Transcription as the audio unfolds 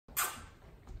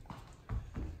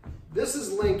This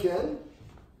is Lincoln.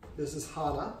 This is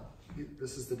Hana.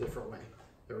 This is the different way.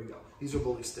 There we go. These are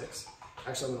bully sticks.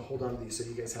 Actually, I'm going to hold on to these so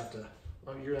you guys have to,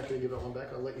 oh, you're not going to give that one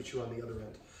back. I'll let you chew on the other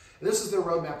end. And this is their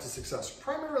roadmap to success.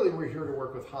 Primarily, we're here to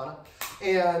work with Hana.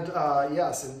 And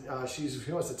yes, and she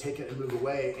wants to take it and move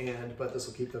away, but this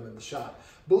will keep them in the shot.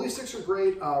 Bully sticks are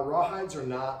great. Rawhides are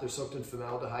not. They're soaked in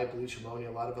formaldehyde, bleach, ammonia,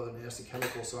 a lot of other nasty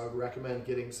chemicals. So I would recommend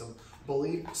getting some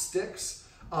bully sticks.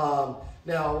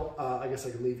 Now, I guess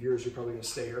I can leave yours. You're probably going to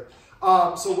stay here.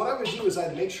 So what I would do is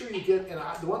I'd make sure you get, and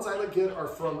the ones I would get are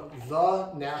from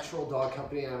The Natural Dog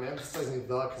Company, and I'm emphasizing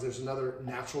the because there's another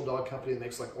natural dog company that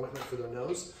makes like ointment for their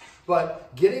nose.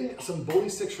 But getting some bully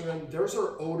sticks from them, theirs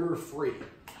are odor-free,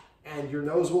 and your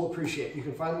nose will appreciate. You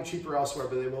can find them cheaper elsewhere,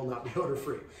 but they will not be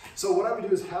odor-free. So what I would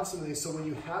do is have some of these, so when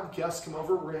you have guests come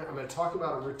over, I'm going to talk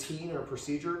about a routine or a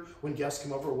procedure when guests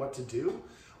come over, what to do.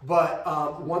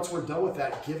 But once we're done with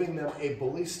that, giving them a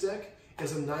bully stick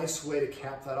is a nice way to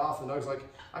cap that off. The dog's like,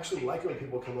 I actually like it when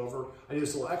people come over. I do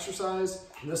this little exercise,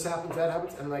 and this happens, that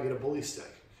happens, and then I get a bully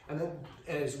stick. And then,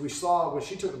 as we saw, when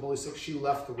she took the bully stick, she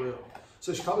left the room.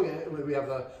 So she's probably, when we have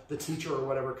the teacher or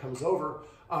whatever comes over,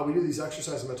 we do these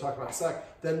exercises I'm going to talk about in a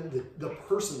sec. Then the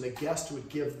person, the guest, would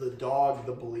give the dog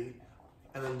the bully,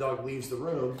 and then the dog leaves the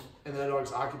room, and then the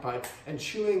dog's occupied. And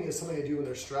chewing is something they do when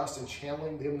they're stressed, and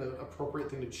channeling, giving them the appropriate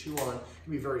thing to chew on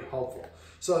can be very helpful.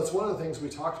 So that's one of the things we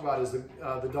talked about is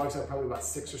the dogs have probably about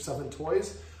 6 or 7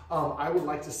 toys. I would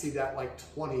like to see that like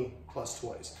 20 plus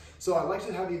toys. So I'd like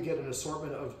to have you get an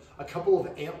assortment of a couple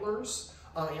of antlers.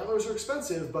 Antlers are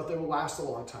expensive, but they will last a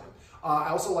long time. I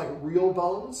also like real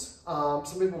bones.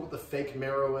 Some people put the fake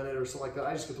marrow in it or something like that.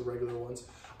 I just get the regular ones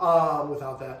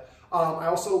without that. I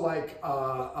also like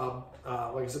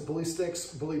I said, bully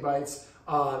sticks, bully bites,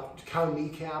 cow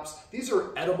kneecaps. These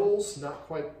are edibles, not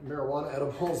quite marijuana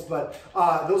edibles, but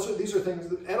these are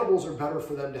things. Edibles are better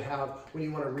for them to have when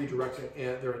you want to redirect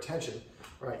their attention.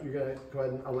 All right, you're gonna go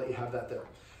ahead and I'll let you have that there.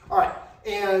 All right,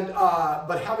 and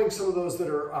but having some of those that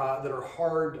are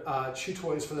hard chew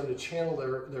toys for them to channel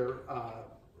their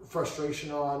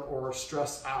frustration on or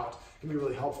stress out can be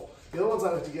really helpful. The other ones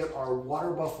I like to get are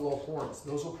water buffalo horns.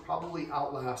 Those will probably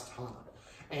outlast Hana.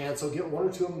 And so get 1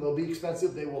 or 2 of them. They'll be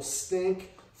expensive. They will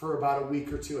stink for about a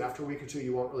week or 2. After a week or 2,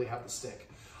 you won't really have the stink.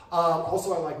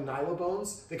 Also, I like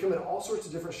nylobones. They come in all sorts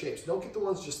of different shapes. Don't get the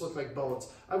ones that just look like bones.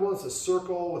 I have one that's a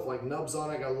circle with like nubs on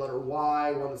it. I got a letter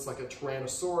Y, one that's like a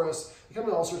Tyrannosaurus. They come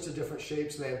in all sorts of different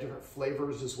shapes, and they have different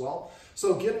flavors as well.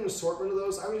 So get an assortment of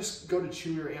those. I would just go to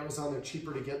Chewy or Amazon. They're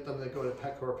cheaper to get them than go to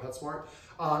Petco or PetSmart.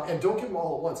 And don't give them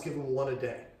all at once. Give them 1 a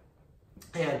day.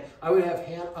 And I would have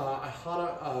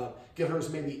Hana get hers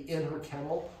maybe in her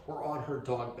kennel or on her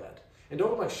dog bed. And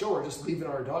don't like show her, just leave it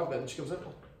on her dog bed. And she comes in,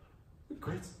 oh,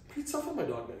 great stuff on my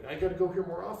dog bed. I got to go here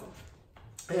more often.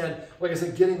 And like I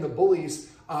said, getting the bullies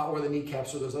or the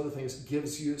kneecaps or those other things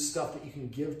gives you stuff that you can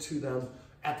give to them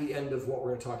at the end of what we're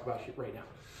going to talk about here, right now.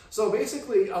 So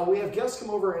basically, we have guests come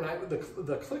over, and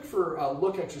the click for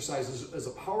look exercise is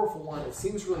a powerful one. It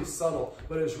seems really subtle,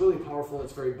 but it's really powerful and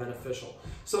it's very beneficial.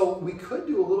 So we could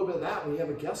do a little bit of that when you have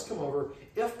a guest come over.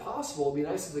 If possible, it'd be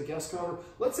nice if the guest come over.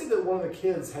 Let's say that one of the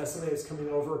kids has somebody that's coming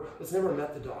over that's never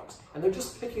met the dogs, and they're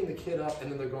just picking the kid up and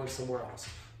then they're going somewhere else.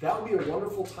 That would be a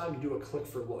wonderful time to do a click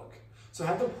for look. So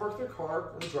have them park their car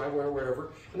in the driveway or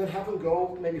wherever, and then have them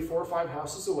go maybe 4 or 5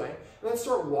 houses away, and then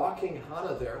start walking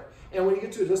Hana there. And when you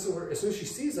get to a distance where, as soon as she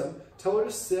sees them, tell her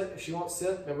to sit. If she won't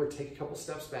sit, remember, take a couple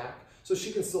steps back so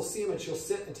she can still see them, and she'll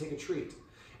sit and take a treat.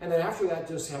 And then after that,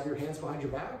 just have your hands behind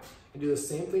your back and do the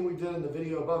same thing we did in the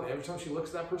video above. Every time she looks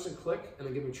at that person, click, and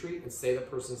then give them a treat and say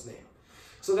that person's name.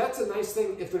 So that's a nice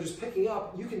thing. If they're just picking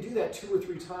up, you can do that 2 or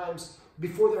 3 times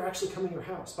before they're actually coming to your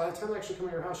house. By the time they actually come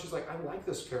to your house, she's like, I like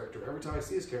this character. Every time I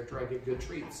see this character, I get good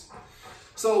treats.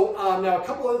 So now a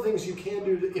couple other things you can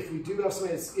do if we do have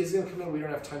somebody that is going to come in, we don't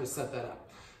have time to set that up.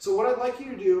 So what I'd like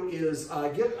you to do is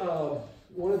get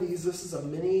one of these. This is a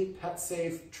mini Pet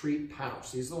Safe treat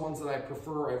pouch. These are the ones that I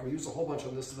prefer. I've used a whole bunch of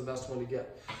them. This is the best one to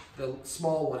get. The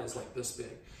small one is like this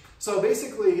big. So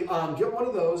basically, get one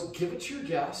of those, give it to your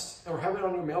guest, or have it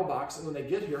on your mailbox, and when they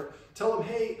get here, tell them,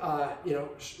 hey,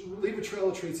 leave a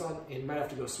trail of treats on, and you might have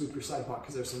to go sweep your sidewalk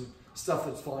because there's some stuff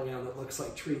that's falling out that looks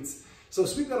like treats. So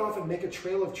sweep that off and make a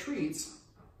trail of treats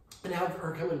and have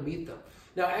her come and meet them.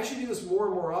 Now, as you do this more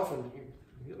and more often,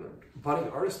 you get a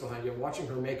budding artist behind you. I'm watching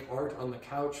her make art on the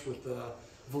couch with the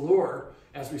velour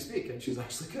as we speak, and she's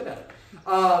actually good at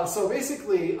it. So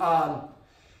basically,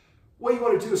 what you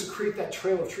want to do is create that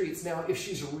trail of treats. Now, if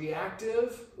she's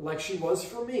reactive, like she was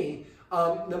for me,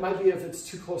 That might be if it's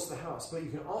too close to the house, but you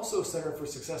can also set her up for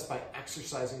success by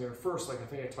exercising her first, like I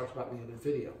think I talked about in the other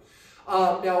video.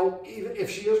 Now, even if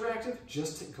she is reactive,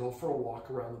 just go for a walk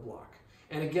around the block.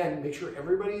 And again, make sure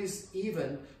everybody's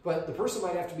even, but the person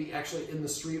might have to be actually in the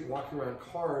street walking around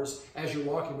cars as you're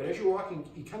walking. But as you're walking,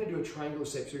 you kind of do a triangular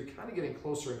shape, so you're kind of getting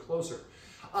closer and closer.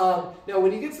 Now,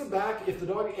 when you get to the back, if the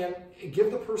dog, and give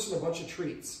the person a bunch of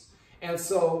treats. And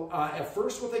so at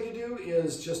first what they can do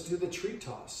is just do the treat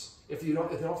toss if they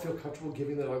don't feel comfortable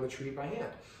giving the dog the treat by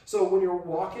hand. So when you're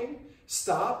walking,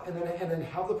 stop and then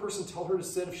have the person tell her to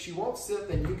sit. If she won't sit,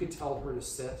 then you could tell her to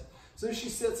sit. So as she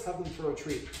sits, have them throw a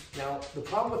treat. Now, the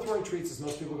problem with throwing treats is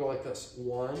most people go like this.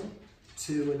 1,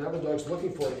 2, and now the dog's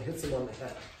looking for it and hits them on the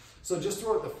head. So just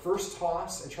throw it the first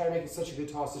toss and try to make it such a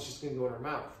good toss that she's going to go in her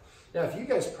mouth. Now, if you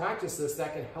guys practice this,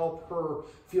 that can help her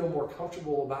feel more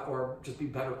comfortable about, or just be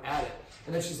better at it.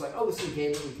 And then she's like, oh, this is a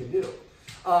game that we can do.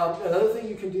 Another thing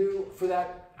you can do for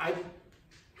that,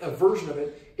 a version of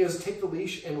it, is take the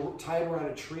leash and tie it around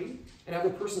a tree and have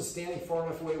the person standing far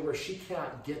enough away where she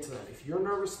can't get to them. If you're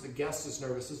nervous, the guest is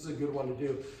nervous, this is a good one to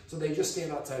do. So they just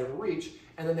stand outside of her reach,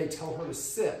 and then they tell her to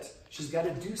sit. She's got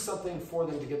to do something for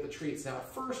them to get the treats. Now, at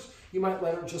first, you might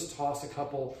let her just toss a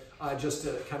couple just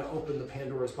to kind of open the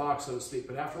Pandora's box, so to speak.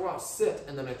 But after a while, sit,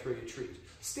 and then I throw you a treat.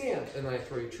 Stand, and then I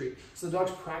throw you a treat. So the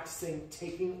dog's practicing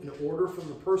taking an order from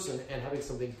the person and having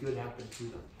something good happen to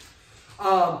them.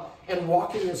 And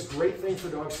walking is a great thing for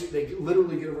dogs. They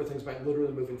literally get over things by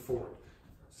literally moving forward.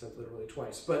 I said literally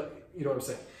twice, but you know what I'm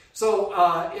saying.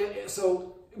 So,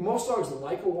 so most dogs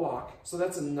like a walk, so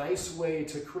that's a nice way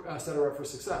to set her up for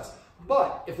success.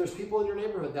 But if there's people in your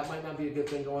neighborhood, that might not be a good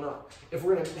thing going on. If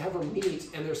we're going to have her meet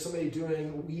and there's somebody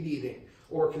doing weed eating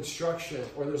or construction,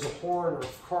 or there's a horn or a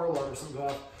car alarm or something like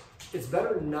that, it's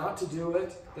better not to do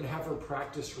it than have her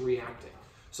practice reacting.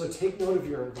 So take note of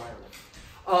your environment.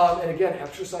 And again,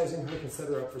 exercising her can set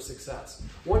her up for success.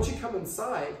 Once you come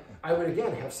inside, I would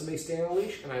again have somebody stand on a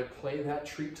leash and I'd play that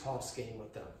treat toss game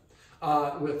with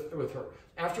them, with her.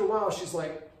 After a while, she's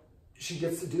like, she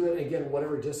gets to do it again,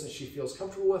 whatever distance she feels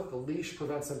comfortable with. The leash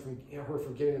prevents her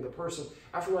from getting to the person.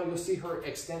 After a while, you'll see her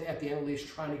extend at the end of the leash,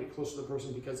 trying to get closer to the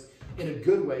person because in a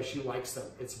good way, she likes them.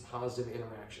 It's a positive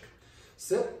interaction.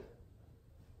 Sit.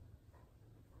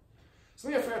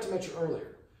 Something I forgot to mention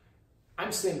earlier.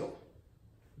 I'm single.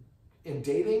 In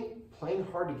dating, playing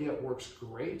hard to get works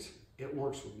great. It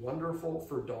works wonderful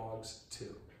for dogs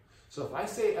too. So if I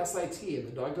say SIT and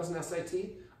the dog doesn't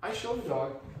SIT, I show the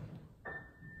dog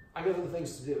I got other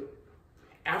things to do.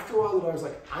 After a while, the dog's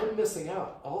like, I'm missing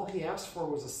out. All he asked for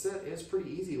was a sit. It's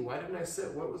pretty easy. Why didn't I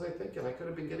sit? What was I thinking? I could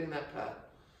have been getting that pet.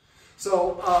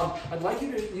 So I'd like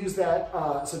you to use that.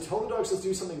 So tell the dogs to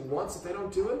do something once. If they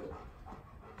don't do it,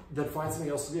 then find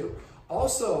something else to do.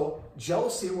 Also,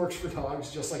 jealousy works for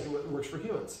dogs just like it works for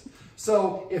humans.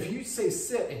 So if you say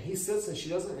sit and he sits and she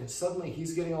doesn't, and suddenly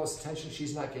he's getting all this attention,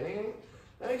 she's not getting any,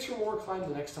 that makes her more inclined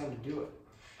the next time to do it.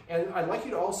 And I'd like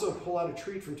you to also pull out a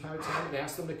treat from time to time and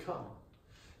ask them to come.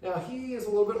 Now, he is a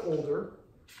little bit older.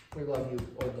 We love you,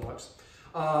 old dogs.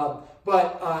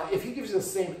 But if he gives you the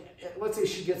same, let's say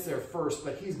she gets there first,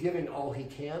 but he's giving all he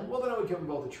can, well, then I would give him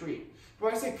both a treat. But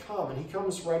if I say come, and he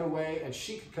comes right away, and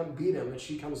she could come beat him, and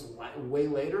she comes way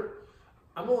later,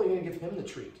 I'm only going to give him the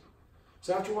treat.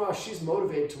 So after a while, she's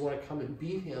motivated to want to come and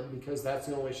beat him because that's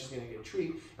the only way she's going to get a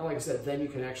treat. And like I said, then you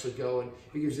can actually go, and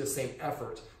if he gives you the same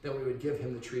effort, then we would give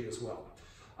him the treat as well.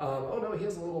 Oh no, he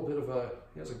has a little bit of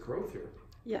he has a growth here.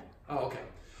 Yeah. Oh, okay.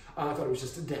 I thought it was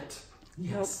just a dent.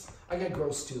 Yes. Nope. I got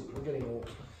growths too. We're getting old.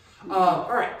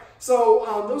 All right. So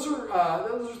those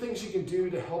are things you can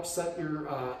do to help set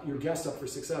your guest up for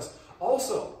success.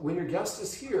 Also, when your guest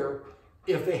is here,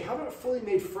 if they haven't fully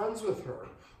made friends with her,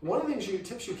 one of the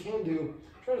tips you can do,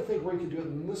 I'm trying to think where you can do it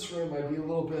in this room. I'd be a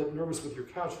little bit nervous with your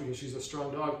couch because she's a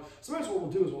strong dog. Sometimes what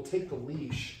we'll do is we'll take the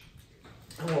leash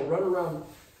and we'll run around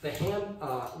the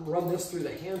run this through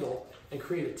the handle and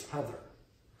create a tether.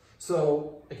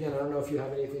 So again, I don't know if you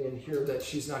have anything in here that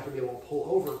she's not going to be able to pull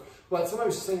over, but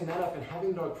sometimes setting that up and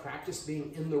having the dog practice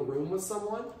being in the room with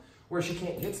someone where she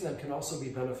can't get to them can also be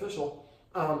beneficial.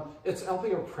 It's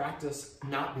helping her practice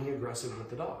not being aggressive with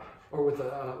the dog or with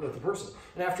the person.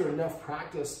 And after enough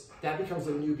practice, that becomes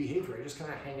a new behavior. You just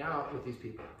kind of hang out with these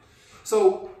people.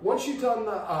 So once you've done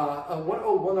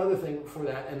one other thing for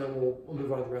that, and then we'll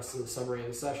move on to the rest of the summary of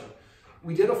the session.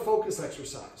 We did a focus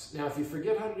exercise. Now, if you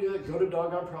forget how to do it, go to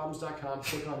doggonproblems.com,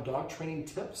 click on dog training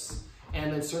tips,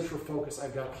 and then search for focus.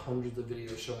 I've got hundreds of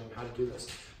videos showing how to do this.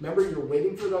 Remember, you're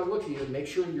waiting for the dog to look at you. Make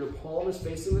sure your palm is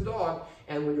facing the dog,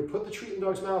 and when you put the treat in the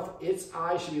dog's mouth, its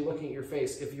eyes should be looking at your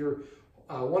face. If you're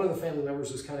one of the family members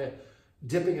is kind of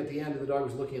dipping at the end and the dog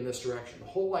was looking in this direction. The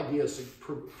whole idea is to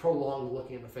prolong the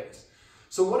looking in the face.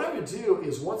 So what I would do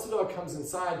is once the dog comes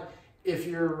inside, if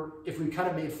we kind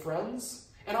of made friends,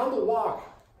 and on the walk,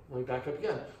 let me back up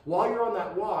again. While you're on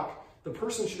that walk, the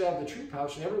person should have the treat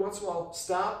pouch, and every once in a while,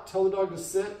 stop, tell the dog to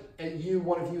sit, and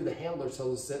one of you, the handler,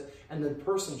 tells to sit, and the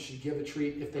person should give a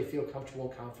treat if they feel comfortable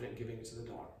and confident giving it to the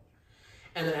dog.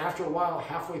 And then after a while,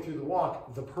 halfway through the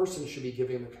walk, the person should be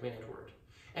giving the command word.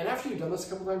 And after you've done this a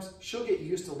couple times, she'll get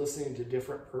used to listening to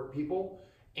different people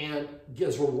and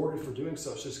is rewarded for doing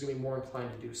so. She's going to be more inclined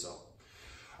to do so.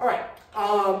 All right,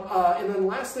 and then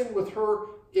last thing with her,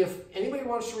 if anybody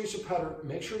wants to reach a pet her,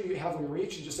 make sure you have them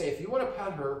reach and just say, if you want to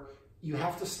pet her, you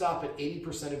have to stop at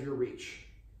 80% of your reach.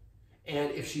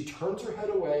 And if she turns her head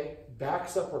away,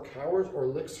 backs up or cowers or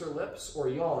licks her lips or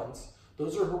yawns,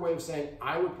 those are her way of saying,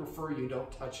 I would prefer you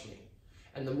don't touch me.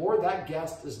 And the more that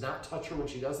guest does not touch her when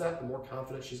she does that, the more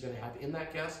confidence she's going to have in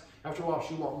that guest. After a while,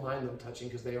 she won't mind them touching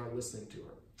because they are listening to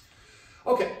her.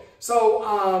 Okay,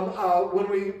 so when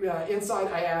we,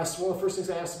 inside I asked, one of the first things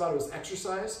I asked about was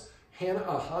exercise.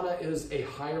 Hana is a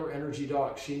higher energy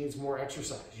dog. She needs more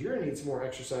exercise. You're going to need some more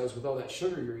exercise with all that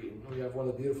sugar you're eating. We have one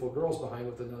of the beautiful girls behind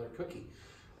with another cookie.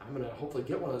 I'm going to hopefully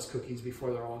get one of those cookies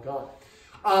before they're all gone.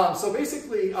 So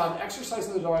basically,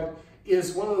 exercising the dog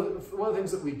is one of the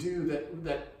things that we do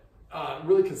that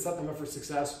really can set them up for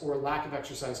success, or lack of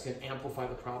exercise can amplify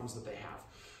the problems that they have.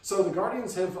 So the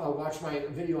Guardians have watched my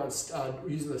video on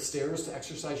using the stairs to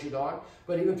exercise your dog,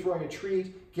 but even throwing a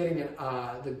treat, getting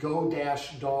the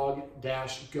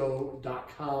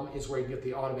go-dog-go.com is where you can get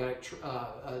the automatic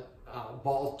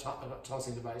ball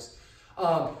tossing device.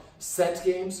 Scent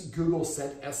games, Google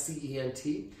Scent,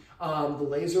 S-C-E-N-T. The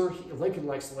laser, Lincoln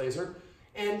likes the laser.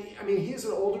 And I mean, he's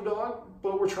an older dog,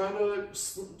 but we're trying to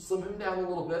slim him down a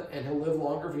little bit, and he'll live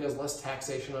longer if he has less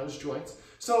taxation on his joints.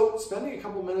 So spending a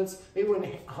couple minutes, maybe when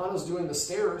Hana's doing the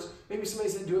stairs, maybe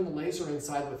somebody's doing the laser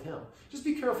inside with him. Just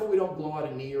be careful we don't blow out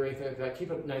a knee or anything like that.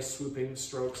 Keep it nice swooping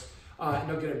strokes, and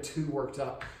don't get him too worked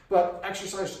up. But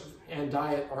exercise and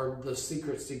diet are the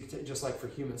secrets, just like for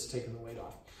humans, taking the weight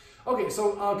off. Okay,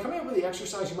 so coming up with the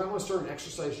exercise, you might want to start an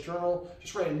exercise journal.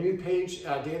 Just write a new page, day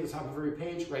at the top of every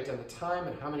page, write down the time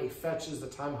and how many fetches, the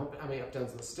time, how many up,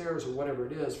 downs, the stairs, or whatever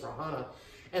it is for Hana.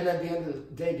 And then at the end of the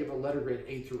day, give a letter grade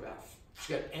A through F. If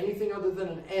you got anything other than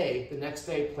an A, the next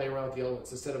day play around with the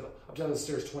elements. Instead of up, down the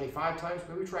stairs 25 times,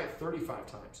 maybe try it 35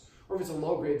 times. Or if it's a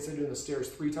low grade, instead of doing the stairs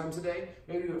 3 times a day,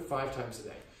 maybe do it 5 times a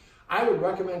day. I would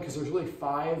recommend, because there's really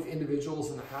 5 individuals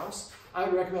in the house, I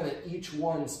would recommend that each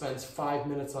one spends 5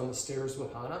 minutes on the stairs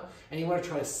with Hana, and you want to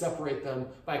try to separate them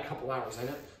by a couple hours.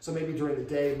 So maybe during the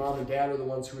day, mom and dad are the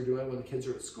ones who are doing it when the kids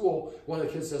are at school. One of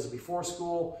the kids does it before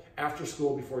school, after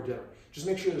school, before dinner. Just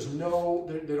make sure there's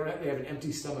they have an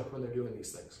empty stomach when they're doing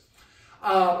these things.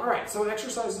 All right, so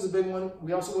exercise is a big one.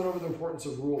 We also went over the importance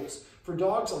of rules. For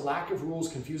dogs, a lack of rules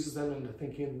confuses them into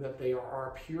thinking that they are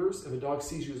our peers. If a dog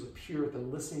sees you as a peer,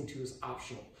 then listening to is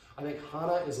optional. I think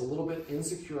Hana is a little bit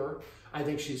insecure. I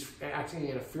think she's acting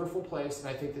in a fearful place, and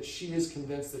I think that she is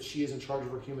convinced that she is in charge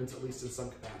of her humans, at least in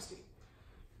some capacity.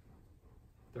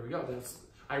 There we go.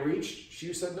 I reached,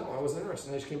 she said no, I wasn't interested,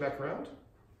 and then she came back around.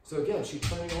 So again, she's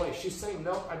turning away. She's saying,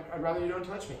 no, I'd rather you don't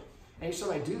touch me. And each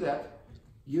time I do that,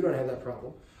 you don't have that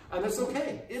problem. And that's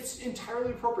okay. It's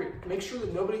entirely appropriate. Make sure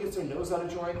that nobody gets their nose out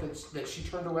of joint, that she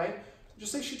turned away.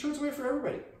 Just say she turns away for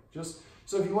everybody.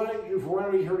 So if you want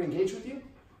her to engage with you,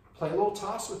 play a little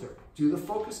toss with her. Do the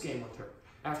focus game with her.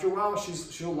 After a while,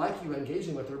 she'll like you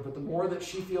engaging with her, but the more that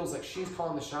she feels like she's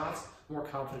calling the shots, the more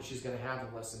confidence she's going to have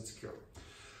and less insecure.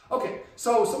 Okay,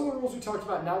 so some of the rules we talked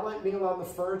about, not being allowed in the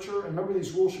furniture. And remember,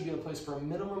 these rules should be in place for a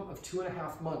minimum of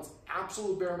 2.5 months.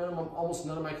 Absolute bare minimum. Almost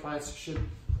none of my clients should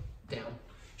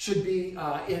be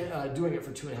doing it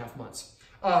for 2.5 months.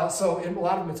 So in a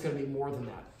lot of them, it's going to be more than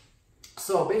that.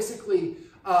 So basically,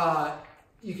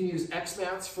 you can use X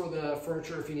mats for the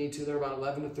furniture if you need to. They're about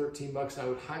 11 to 13 bucks. I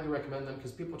would highly recommend them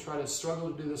because people try to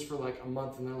struggle to do this for like a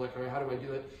month and they're like, all right, how do I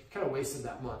do it? Kind of wasted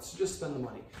that month. So just spend the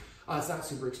money. It's not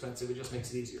super expensive. It just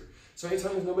makes it easier. So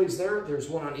anytime nobody's there, there's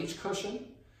one on each cushion.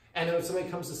 And then if somebody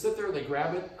comes to sit there, they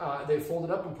grab it, they fold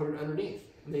it up and put it underneath.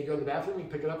 And then you go to the bathroom, you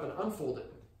pick it up and unfold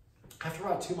it. After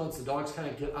about 2 months, the dogs kind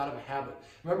of get out of a habit.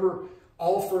 Remember,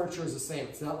 all furniture is the same.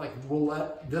 It's not like we'll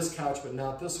let this couch but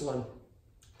not this one.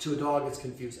 To a dog, it's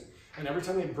confusing. And every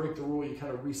time you break the rule, you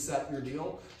kind of reset your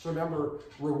deal. So remember,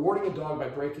 rewarding a dog by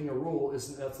breaking a rule, that's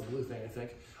the blue thing, I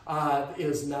think,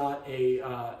 is not a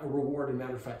reward. As a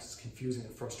matter of fact, it's confusing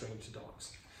and frustrating to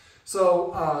dogs.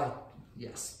 So,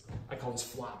 yes, I call this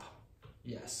flop.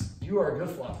 Yes, you are a good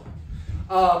flopper.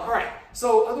 All right,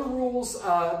 so other rules,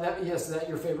 is that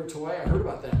your favorite toy? I heard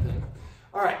about that thing.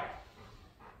 All right,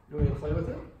 you want me to play with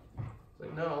it? It's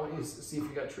like, no, I want you to see if you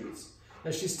got treats.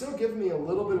 Now she's still giving me a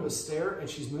little bit of a stare and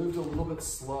she's moved a little bit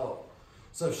slow.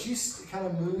 So if she's kind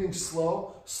of moving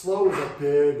slow, slow is a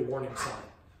big warning sign.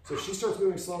 So if she starts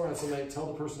moving slow around somebody, tell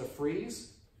the person to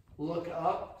freeze, look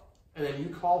up, and then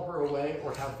you call her away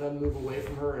or have them move away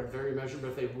from her in a very measured,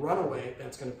 but if they run away,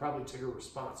 that's going to probably trigger a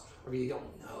response. Or if you yell,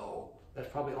 no, that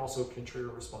probably also can trigger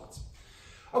a response.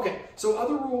 Okay, so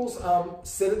other rules,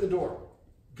 sit at the door.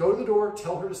 Go to the door,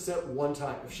 tell her to sit one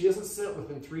time. If she doesn't sit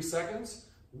within 3 seconds,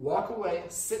 walk away,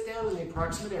 sit down in the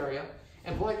approximate area,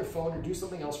 and pull out your phone or do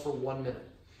something else for 1 minute.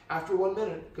 After 1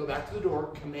 minute, go back to the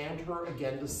door, command her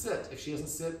again to sit. If she doesn't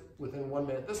sit within 1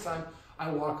 minute this time,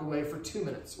 I walk away for 2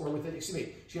 minutes, or within, excuse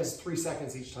me, she has 3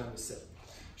 seconds each time to sit.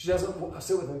 If she doesn't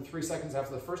sit within 3 seconds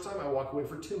after the first time, I walk away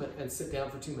for 2 minutes and sit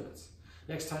down for 2 minutes.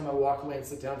 Next time I walk away and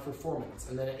sit down for 4 minutes,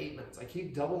 and then at 8 minutes. I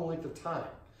keep double the length of time.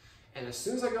 And as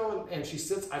soon as I go in and she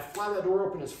sits, I fly that door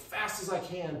open as fast as I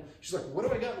can. She's like, what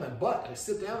do I got in my butt? And I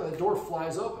sit down and the door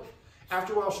flies open.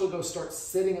 After a while, she'll go start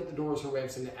sitting at the door as her way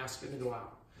of saying to ask it to go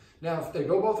out. Now, if they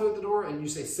go both at the door and you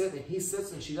say sit and he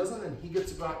sits and she doesn't, and he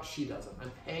gets to go out, she doesn't.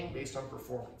 I'm paying based on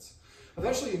performance.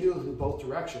 Eventually, you do it in both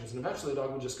directions, and eventually the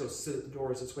dog will just go sit at the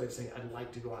door as its way of saying, I'd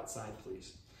like to go outside,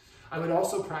 please. I would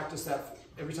also practice that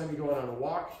every time you go out on a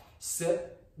walk,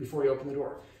 sit before you open the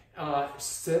door.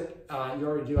 Sit, you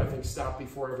already do, I think, stop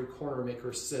before every corner, make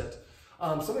her sit.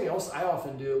 Something else I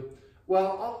often do,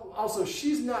 well, also,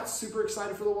 she's not super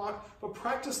excited for the walk, but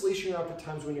practice leashing her up at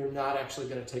times when you're not actually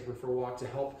going to take her for a walk to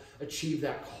help achieve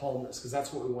that calmness, because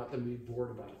that's what we want them to be bored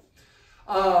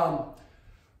about.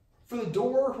 For the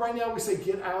door, right now we say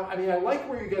get out. I mean, I like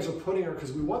where you guys are putting her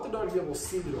because we want the dog to be able to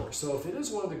see the door. So if it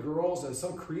is one of the girls and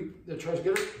some creep that tries to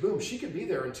get her, boom, she could be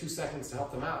there in 2 seconds to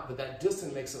help them out, but that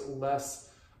distance makes it less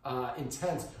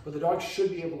intense, but the dog should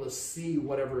be able to see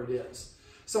whatever it is.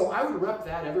 So I would rep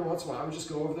that every once in a while. I would just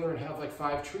go over there and have like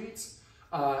 5 treats.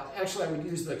 Actually, I would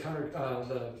use the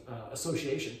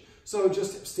association. So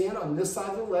just stand on this side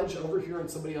of the ledge over here and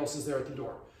somebody else is there at the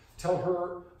door. Tell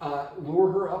her,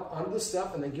 lure her up onto the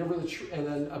step and then give her the treat. And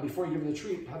then before you give her the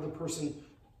treat, have the person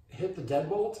hit the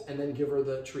deadbolt and then give her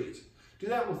the treat. Do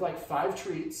that with like 5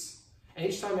 treats. And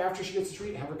each time after she gets the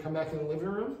treat, have her come back in the living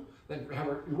room. Then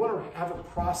you want to have her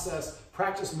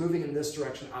practice moving in this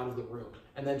direction out of the room,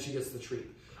 and then she gets the treat.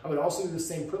 I would also do the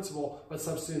same principle, but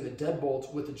substituting the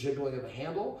deadbolt with the jiggling of the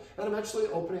handle, and eventually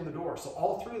opening the door. So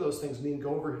all 3 of those things mean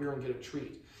go over here and get a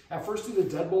treat. At first do the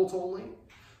deadbolt only,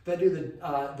 then do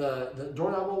the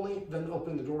doorknob only, then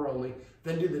open the door only,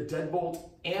 then do the deadbolt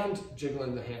and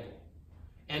jiggling the handle.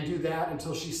 And do that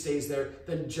until she stays there,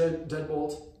 then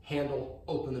deadbolt, handle,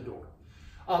 open the door.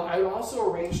 I would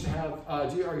also arrange to have, are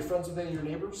you friends with any of your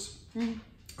neighbors? Mm-hmm.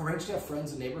 Arrange to have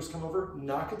friends and neighbors come over,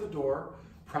 knock at the door,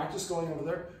 practice going over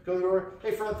there, go to the door,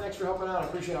 hey friend, thanks for helping out, I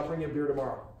appreciate it, I'll bring you a beer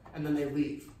tomorrow. And then they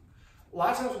leave. A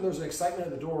lot of times when there's an excitement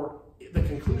at the door, the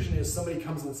conclusion is somebody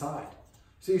comes inside.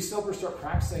 So you still start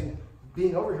practicing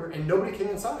being over here and nobody came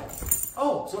inside.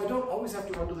 Oh, so I don't always have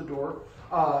to run to the door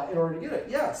in order to get it.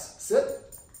 Yes, sit.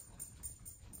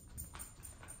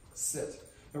 Sit.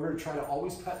 Remember to try to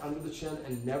always pet under the chin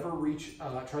and never reach,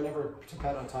 try never to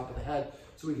pet on top of the head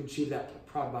so we can achieve that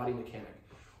proud body mechanic.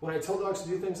 When I tell dogs to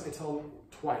do things, I tell them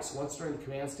twice. Once during the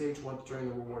command stage, once during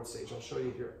the reward stage. I'll show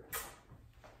you here.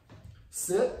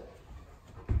 Sit,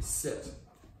 sit.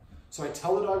 So I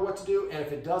tell the dog what to do, and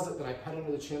if it does it, then I pet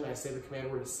under the chin and I say the command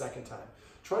word a second time.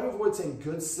 Try to avoid saying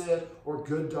good sit, or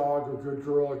good dog, or good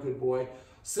girl, or good boy.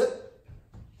 Sit,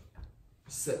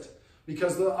 sit.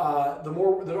 Because the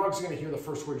more the dogs are going to hear the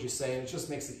first words you say, and it just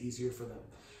makes it easier for them.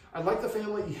 I like the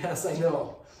family. Yes, I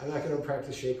know. I'm not going to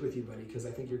practice shake with you, buddy, because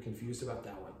I think you're confused about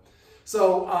that one.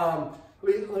 So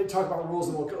let me talk about rules,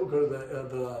 and we'll go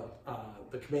to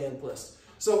the command list.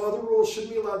 So other rules: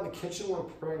 shouldn't be allowed in the kitchen when we're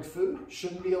preparing food.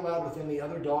 Shouldn't be allowed with any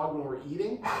other dog when we're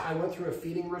eating. I went through a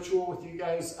feeding ritual with you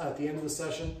guys at the end of the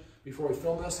session before we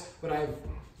filmed this, but I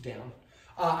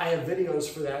have videos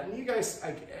for that. And you guys,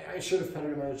 I should have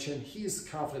petted him on the chin. He's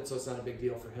confident, so it's not a big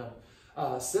deal for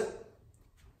him. Sit.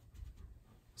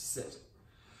 Sit.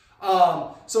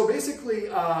 So basically,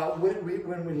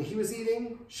 when he was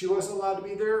eating, she wasn't allowed to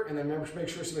be there, and then make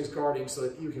sure somebody's guarding so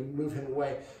that you can move him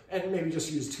away, and maybe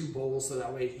just use 2 bowls so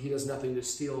that way he does nothing to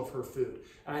steal of her food.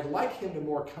 And I'd like him to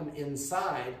more come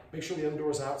inside, make sure the other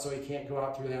door's out so he can't go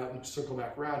out through that and circle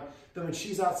back around. Then when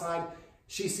she's outside,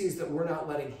 she sees that we're not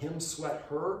letting him sweat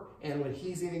her, and when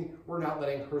he's eating, we're not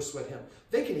letting her sweat him.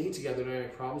 They can eat together, don't have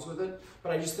any problems with it,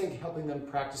 but I just think helping them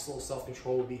practice a little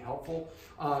self-control would be helpful,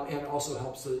 and also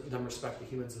helps them respect the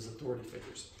humans as authority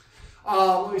figures.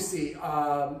 Let me see.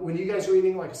 When you guys are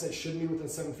eating, like I said, shouldn't be within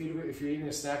 7 feet of it. If you're eating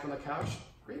a snack on the couch,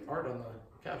 great art on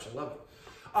the couch. I love it.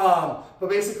 But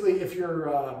basically, if you're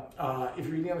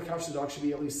eating on the couch, the dog should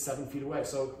be at least 7 feet away.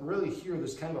 So really here,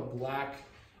 there's kind of a black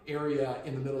area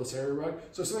in the middle of this area rug.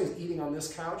 So if somebody's eating on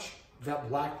this couch, that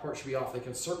black part should be off. They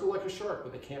can circle like a shark,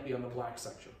 but they can't be on the black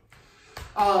section.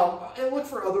 And look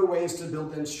for other ways to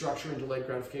build in structure and delayed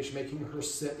gratification, making her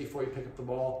sit before you pick up the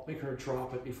ball, making her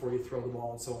drop it before you throw the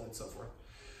ball, and so on and so forth.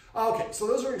 Okay, so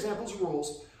those are examples of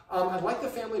rules. I'd like the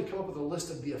family to come up with a list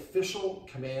of the official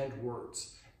command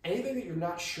words. Anything that you're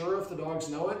not sure if the dogs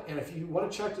know it, and if you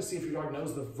want to check to see if your dog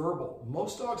knows the verbal.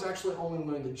 Most dogs actually only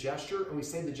learn the gesture, and we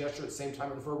say the gesture at the same time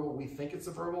as the verbal. We think it's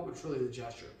the verbal, but it's really the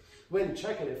gesture. The way to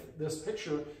check it, if this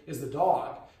picture is the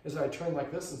dog, is that I turn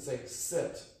like this and say,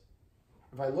 sit.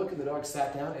 If I look at the dog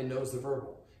sat down and knows the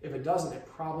verbal. If it doesn't, it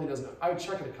probably doesn't know. I would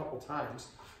check it a couple times,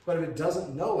 but if it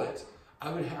doesn't know it,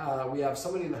 we have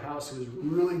somebody in the house who's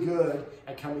really good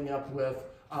at coming up with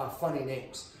funny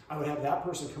names. I would have that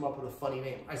person come up with a funny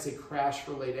name. I say crash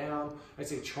for lay down. I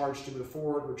say charge to move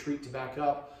forward, retreat to back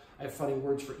up. I have funny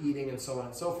words for eating and so on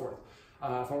and so forth.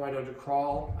 If I want my dog to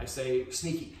crawl, I say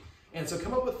sneaky. And so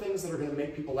come up with things that are going to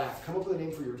make people laugh. Come up with a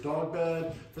name for your dog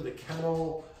bed, for the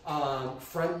kennel,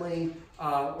 friendly,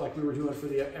 like we were doing for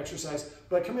the exercise.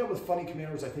 But coming up with funny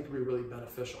command words I think would be really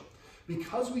beneficial.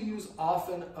 Because we use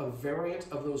often a variant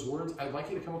of those words, I'd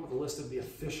like you to come up with a list of the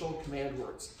official command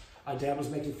words. Dad was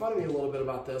making fun of me a little bit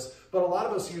about this, but a lot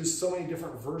of us use so many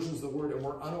different versions of the word and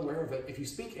we're unaware of it. If you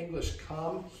speak English,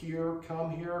 come here,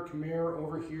 come here,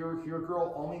 over here, here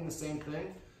girl, all mean the same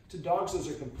thing. To dogs, those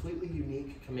are completely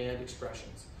unique command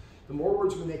expressions. The more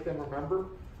words we make them remember,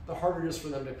 the harder it is for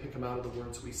them to pick them out of the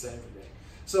words we say every day.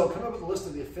 So come up with a list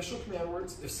of the official command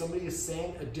words. If somebody is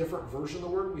saying a different version of the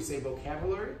word, we say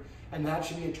vocabulary, and that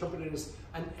should be interpreted as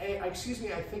an A. Excuse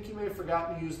me, I think you may have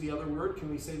forgotten to use the other word. Can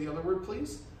we say the other word,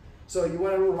 please? So you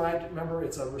want to remember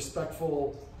it's a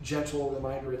respectful, gentle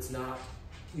reminder. It's not,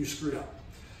 you screwed up.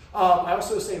 I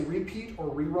also say repeat or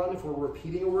rerun if we're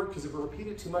repeating a word, because if we repeat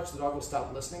it too much, the dog will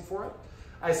stop listening for it.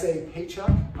 I say paycheck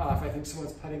if I think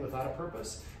someone's petting without a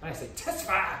purpose. And I say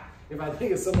testify if I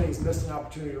think somebody's missed an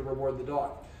opportunity to reward the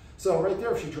dog. So right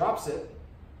there, if she drops it,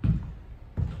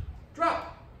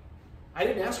 drop. I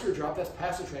didn't ask her to drop, that's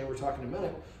passive training, we're talking in a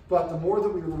minute. But the more that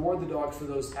we reward the dog for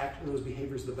those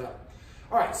behaviors, the better.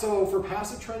 All right, so for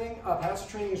passive training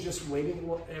is just waiting.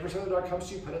 Every time the dog comes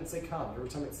to you, pet it and say come. Every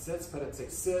time it sits, pet it and say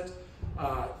sit.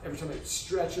 Every time it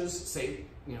stretches, say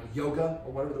yoga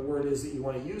or whatever the word is that you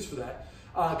want to use for that.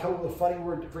 Come up with a funny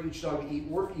word for each dog to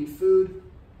eat food.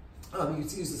 You can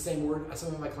use the same word.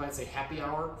 Some of my clients say happy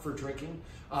hour for drinking.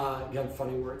 Again,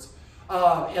 funny words.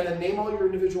 And then name all your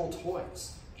individual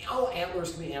toys. All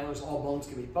antlers can be antlers, all bones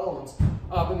can be bones.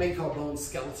 But maybe call bones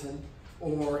skeleton.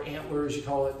 Or antlers, you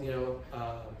call it,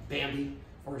 Bambi,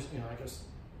 or, I guess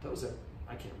those are,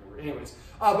 I can't remember. Anyways,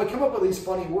 but come up with these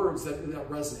funny words that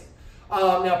resonate.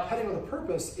 Now, petting with a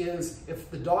purpose is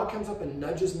if the dog comes up and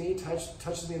nudges me,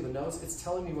 touches me in the nose, it's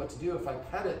telling me what to do. If I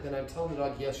pet it, then I'm telling the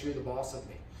dog, yes, you're the boss of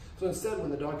me. So instead, when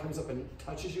the dog comes up and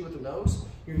touches you with the nose,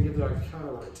 you're going to give the dog a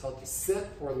counter word. Tell it to sit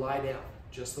or lie down.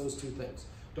 Just those two things.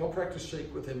 Don't practice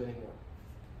shake with him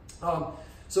anymore.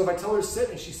 So if I tell her to sit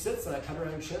and she sits and I pet her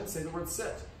on her chin, say the word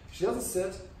sit. If she doesn't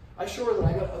sit, I show her that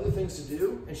I got other things to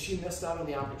do and she missed out on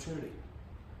the opportunity.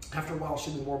 After a while,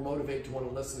 she'll be more motivated to want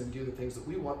to listen and do the things that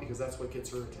we want because that's what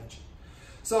gets her attention.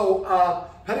 So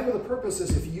petting with a purpose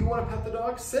is if you want to pet the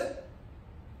dog, sit.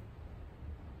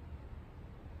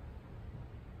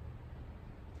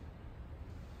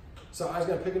 So I was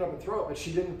going to pick it up and throw it, but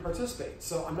she didn't participate.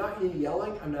 So I'm not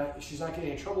yelling. She's not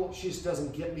getting in trouble. She just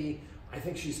doesn't get me. I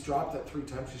think she's dropped that 3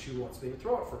 times because she wants me to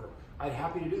throw it for her. I'd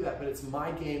happy to do that, but it's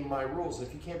my game, my rules. And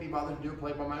if you can't be bothered to do it,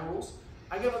 play by my rules,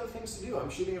 I got other things to do. I'm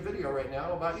shooting a video right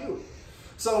now about you.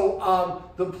 So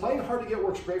the playing hard to get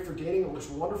works great for dating. It works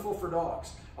wonderful for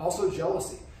dogs. Also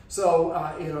jealousy. So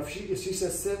if she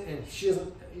says sit and she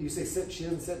doesn't, you say sit, she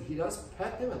doesn't sit, and he does,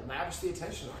 pet him and lavish the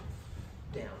attention on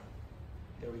him. Down.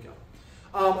 There we go.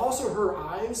 Also her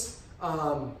eyes.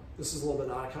 This is a little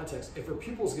bit out of context. If her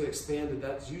pupils get expanded,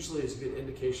 that usually is a good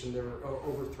indication they're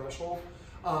over threshold.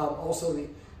 Also,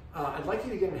 I'd like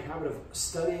you to get in the habit of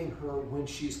studying her when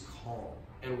she's calm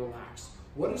and relaxed.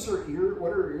 What is her ear?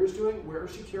 What are her ears doing? Where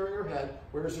is she carrying her head?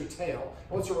 Where is her tail?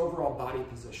 What's her overall body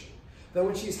position? Then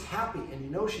when she's happy, and you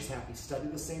know she's happy, study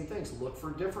the same things. Look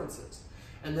for differences.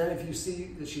 And then if you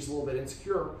see that she's a little bit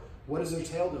insecure, what is her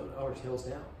tail doing? Oh, her tail's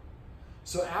down.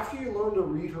 So after you learn to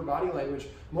read her body language,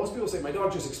 most people say, my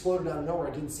dog just exploded out of nowhere,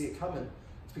 I didn't see it coming.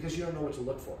 It's because you don't know what to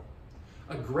look for.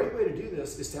 A great way to do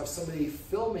this is to have somebody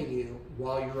filming you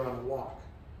while you're on a walk,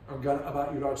 or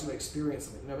about your dog's experience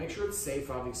something. Now make sure it's safe,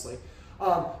 obviously.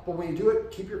 But when you do it,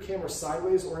 keep your camera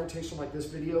sideways orientation like this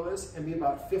video is, and be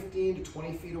about 15 to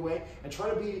 20 feet away, and try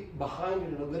to be behind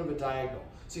it in a bit of a diagonal.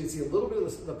 So you can see a little bit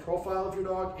of the profile of your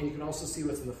dog, and you can also see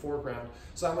what's in the foreground.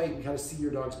 So that way you can kind of see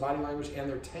your dog's body language and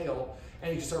their tail,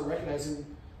 and you can start recognizing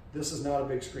this is not a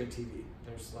big screen TV.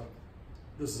 There's like,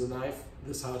 this is a knife,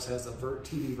 this house has a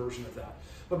TV version of that.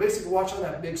 But basically watch on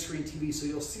that big screen TV so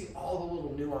you'll see all the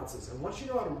little nuances. And once you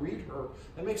know how to read her,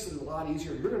 that makes it a lot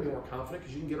easier. You're gonna be more confident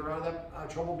because you can get her out of that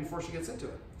trouble before she gets into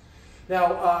it.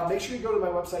 Now, make sure you go to my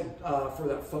website for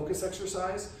that focus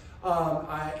exercise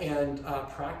and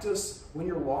practice when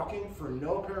you're walking for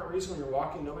no apparent reason. When you're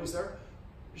walking, nobody's there.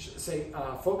 Say,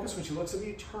 focus when she looks at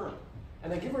me, turn.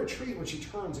 And then give her a treat when she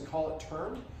turns and call it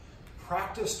turn.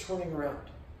 Practice turning around.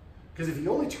 Because if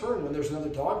you only turn when there's another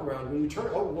dog around, when you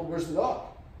turn, oh, well, where's the dog?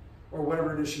 Or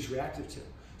whatever it is she's reactive to.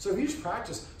 So if you just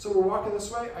practice, so we're walking this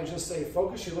way, I just say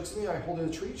focus, she looks at me, I hold her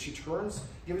the treat, she turns,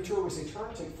 give it to her, we say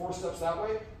turn, take 4 steps that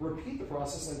way, repeat the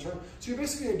process and turn. So you're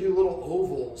basically gonna do little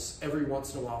ovals every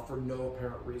once in a while for no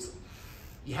apparent reason.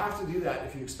 You have to do that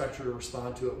if you expect her to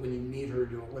respond to it when you need her to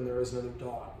do it, when there is another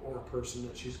dog or a person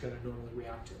that she's gonna normally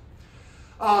react to.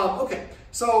 Okay,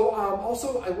 so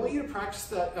also I want you to practice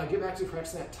that, get back to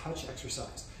practicing that touch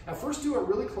exercise. At first do it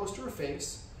really close to her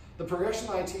face. The progression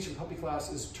that I teach in puppy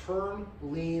class is turn,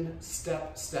 lean,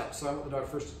 step, step. So I want the dog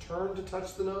first to turn to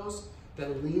touch the nose,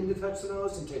 then lean to touch the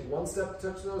nose, and take 1 step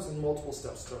to touch the nose, and multiple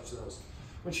steps to touch the nose.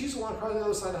 When she's walking across the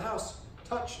other side of the house,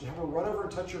 touch, and have her run over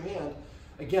and touch your hand.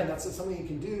 Again, that's something you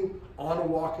can do on a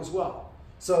walk as well.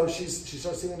 So she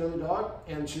starts seeing another dog,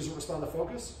 and she doesn't respond to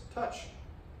focus, touch.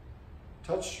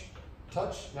 Touch,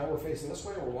 touch, now we're facing this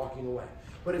way, we're walking away.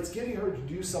 But it's getting her to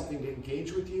do something to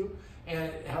engage with you,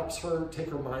 and it helps her take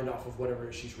her mind off of whatever it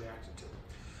is she's reacting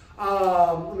to.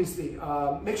 Let me see,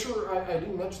 make sure, I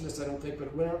didn't mention this I don't think, but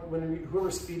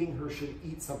whoever's feeding her should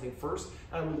eat something first.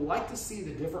 And I would like to see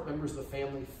the different members of the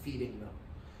family feeding them.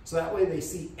 So that way they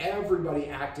see everybody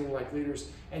acting like leaders,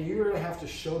 and you're gonna have to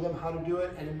show them how to do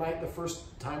it, and it might the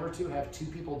first time or two have 2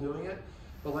 people doing it.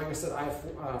 But like I said, I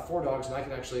have 4 dogs, and I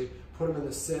can actually put them in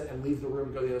the sit and leave the room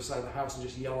and go to the other side of the house and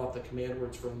just yell out the command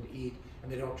words for them to eat,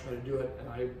 and they don't try to do it. And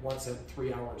I once had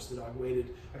 3 hours. The dog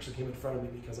waited, actually came in front of me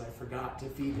because I forgot to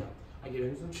feed him. I gave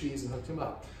him some cheese and hooked him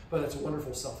up. But it's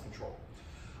wonderful self-control.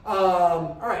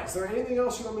 All right, is there anything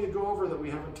else you want me to go over that we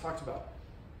haven't talked about?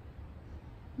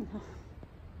 No.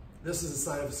 This is a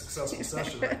sign of a successful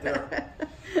session right there.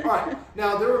 All right,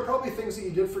 now there are probably things that you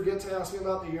did forget to ask me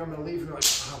about that I'm going to leave and you're like,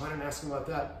 oh, I didn't ask him about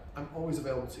that. I'm always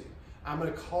available to you. I'm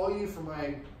going to call you from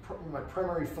my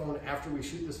primary phone after we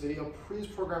shoot this video. Please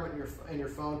program it in your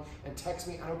phone and text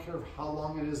me. I don't care how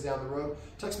long it is down the road.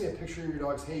 Text me a picture of your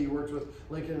dogs. Hey, you worked with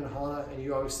Lincoln and Hana, and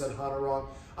you always said Hana wrong.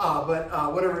 But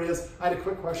whatever it is, I had a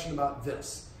quick question about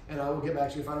this, and I will get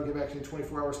back to you. If I don't get back to you in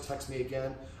 24 hours, text me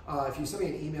again. If you send me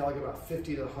an email, I get about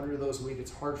 50 to 100 of those a week.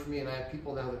 It's hard for me, and I have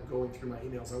people now that are going through my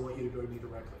emails. I want you to go to me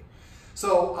directly.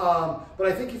 So, but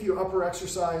I think if you upper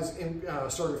exercise and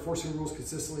start enforcing rules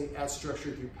consistently, add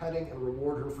structure through petting, and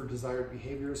reward her for desired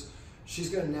behaviors, she's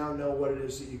going to now know what it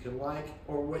is that you can like,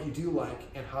 or what you do like,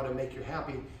 and how to make you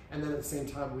happy. And then at the same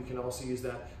time, we can also use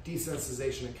that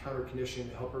desensitization and counter conditioning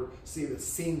to help her see that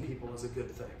seeing people is a good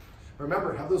thing.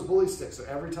 Remember, have those bully sticks. So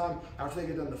every time after they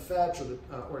get done the fetch, or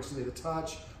the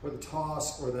touch, or the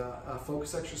toss, or the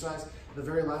focus exercise, the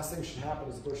very last thing should happen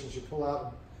is the person should pull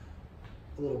out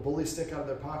a little bully stick out of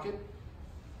their pocket.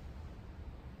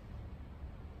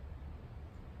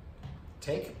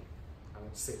 Take. I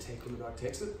want to say take when the dog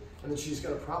takes it. And then she's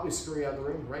going to probably scurry out of the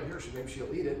room right here. Maybe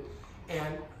she'll eat it.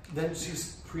 And then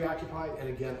she's preoccupied. And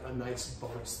again, a nice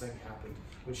bonus thing happened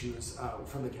when she was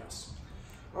from the guests.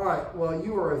 All right. Well,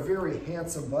 you are a very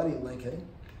handsome buddy, Lincoln.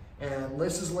 And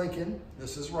this is Lincoln.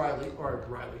 This is Riley. Or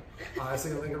Riley. I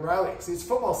say Lincoln Riley. See, it's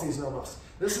football season almost.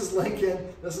 This is Lincoln,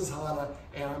 this is Hana,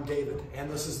 and I'm David, and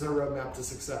this is their roadmap to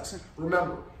success.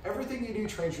 Remember, everything you do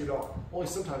trains your dog, only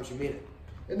sometimes you mean it.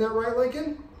 Isn't that right,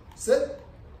 Lincoln? Sit.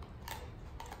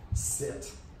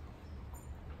 Sit.